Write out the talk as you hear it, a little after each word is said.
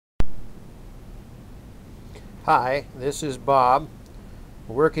Hi, this is Bob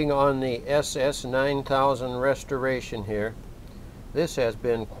working on the SS9000 restoration here. This has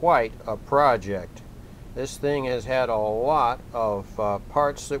been quite a project. This thing has had a lot of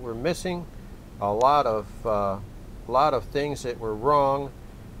parts that were missing, a lot of things that were wrong,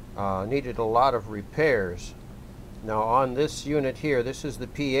 needed a lot of repairs. Now on this unit here, this is the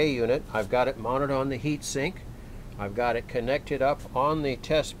PA unit. I've got it mounted on the heat sink. I've got it connected up on the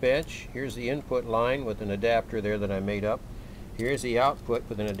test bench. Here's the input line with an adapter there that I made up. Here's the output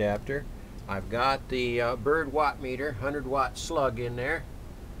with an adapter. I've got the bird watt meter, 100-watt slug in there,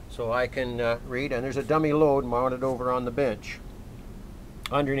 so I can read. And there's a dummy load mounted over on the bench,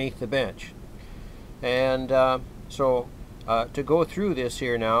 underneath the bench. And to go through this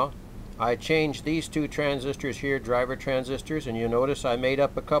here now, I changed these two transistors here, driver transistors, and you notice I made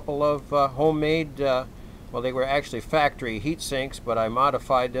up a couple of homemade well, they were actually factory heat sinks, but I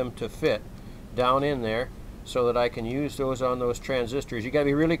modified them to fit down in there so that I can use those on those transistors. You got to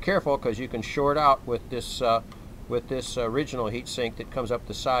be really careful because you can short out with this original heat sink that comes up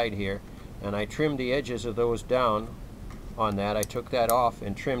the side here. And I trimmed the edges of those down on that. I took that off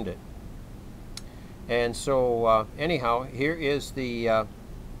and trimmed it. And so anyhow, here is the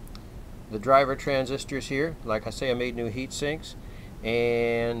driver transistors here. Like I say, I made new heat sinks,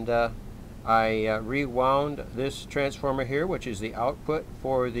 and I rewound this transformer here, which is the output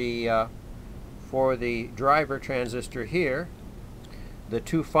for the driver transistor here. The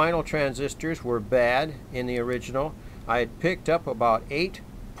two final transistors were bad in the original. I had picked up about 8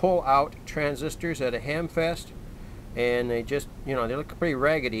 pull-out transistors at a Hamfest, and they just, you know, they look pretty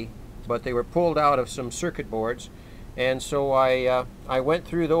raggedy, but they were pulled out of some circuit boards. And so I went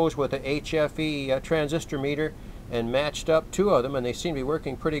through those with an HFE transistor meter and matched up 2 of them, and they seem to be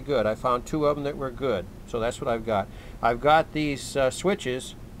working pretty good. I found 2 of them that were good, so that's what I've got. I've got these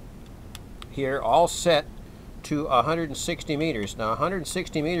switches here all set to 160 meters. Now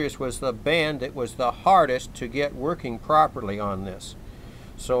 160 meters was the band that was the hardest to get working properly on this.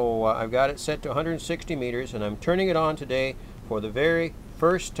 So I've got it set to 160 meters, and I'm turning it on today for the very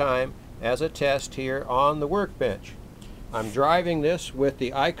first time as a test here on the workbench. I'm driving this with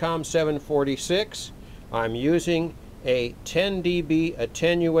the ICOM 746. I'm using a 10 dB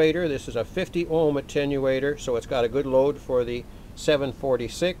attenuator. This is a 50 ohm attenuator, so it's got a good load for the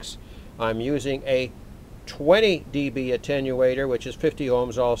 746. I'm using a 20 dB attenuator, which is 50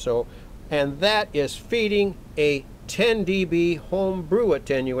 ohms also, and that is feeding a 10 dB home brew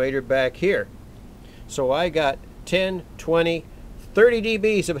attenuator back here. So I got 10, 20, 30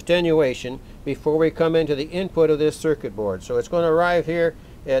 dBs of attenuation before we come into the input of this circuit board. So it's going to arrive here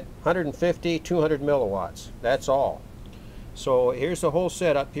at 150, 200 milliwatts. That's all. So here's the whole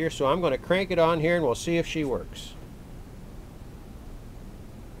setup here. So I'm going to crank it on here and we'll see if she works.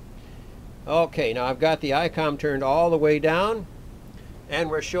 Okay, now I've got the ICOM turned all the way down, and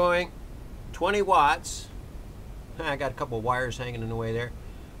we're showing 20 watts. I got a couple of wires hanging in the way there.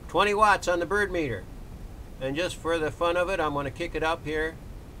 20 watts on the bird meter. And just for the fun of it, I'm going to kick it up here,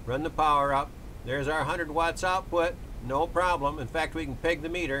 run the power up. There's our 100 watts output. No problem. In fact, we can peg the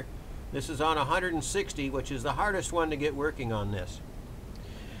meter. This is on 160, which is the hardest one to get working on this.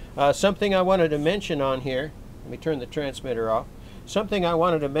 Something I wanted to mention on here, let me turn the transmitter off. Something I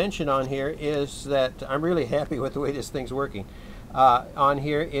wanted to mention on here is that I'm really happy with the way this thing's working. On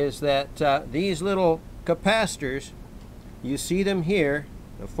here is that these little capacitors, you see them here.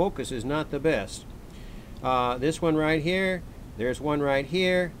 The focus is not the best. This one right here, there's one right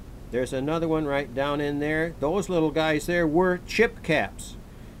here, there's another one right down in there. Those little guys there were chip caps,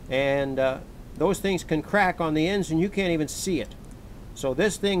 and those things can crack on the ends and you can't even see it. So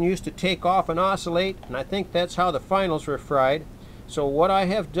this thing used to take off and oscillate, and I think that's how the finals were fried. So what I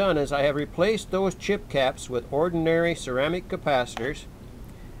have done is I have replaced those chip caps with ordinary ceramic capacitors,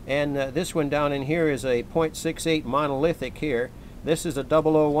 and this one down in here is a 0.68 monolithic here. This is a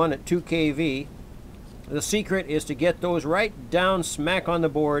 001 at 2 kV. The secret is to get those right down smack on the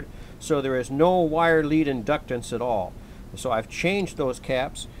board so there is no wire lead inductance at all. So I've changed those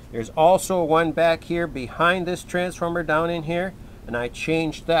caps. There's also one back here behind this transformer down in here, and I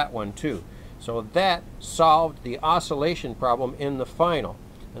changed that one too. So that solved the oscillation problem in the final,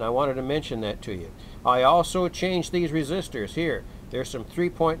 and I wanted to mention that to you. I also changed these resistors here. There's some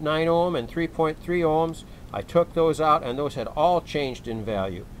 3.9 ohm and 3.3 ohms. I took those out, and those had all changed in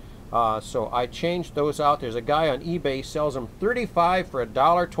value. So I changed those out. There's a guy on eBay sells them 35 for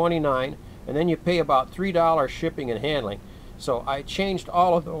 $1.29, and then you pay about $3 shipping and handling. So I changed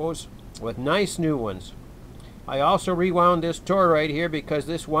all of those with nice new ones. I also rewound this toroid here because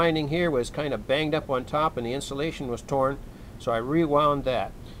this winding here was kind of banged up on top and the insulation was torn, so I rewound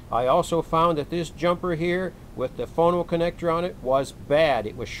that. I also found that this jumper here with the phono connector on it was bad.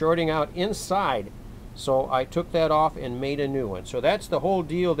 It was shorting out inside. So I took that off and made a new one. So that's the whole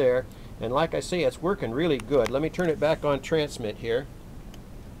deal there. And like I say, it's working really good. Let me turn it back on transmit here.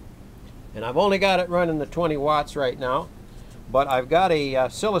 And I've only got it running the 20 watts right now. But I've got a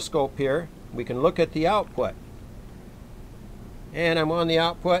oscilloscope here. We can look at the output. And I'm on the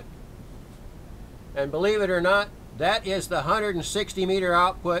output. And believe it or not, that is the 160 meter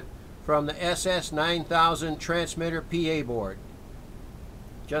output from the SS9000 transmitter PA board.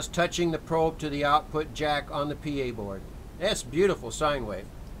 Just touching the probe to the output jack on the PA board. That's beautiful sine wave.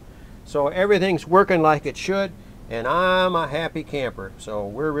 So everything's working like it should, and I'm a happy camper. So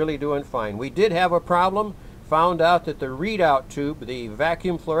we're really doing fine. We did have a problem. Found out that the readout tube, the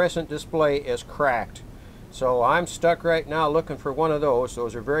vacuum fluorescent display, is cracked. So I'm stuck right now looking for one of those.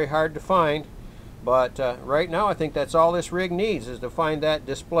 Those are very hard to find. But right now I think that's all this rig needs, is to find that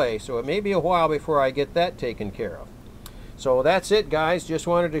display. So it may be a while before I get that taken care of. So that's it, guys. Just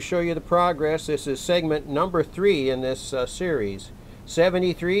wanted to show you the progress. This is segment number 3 in this series.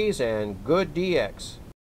 73s and good DX.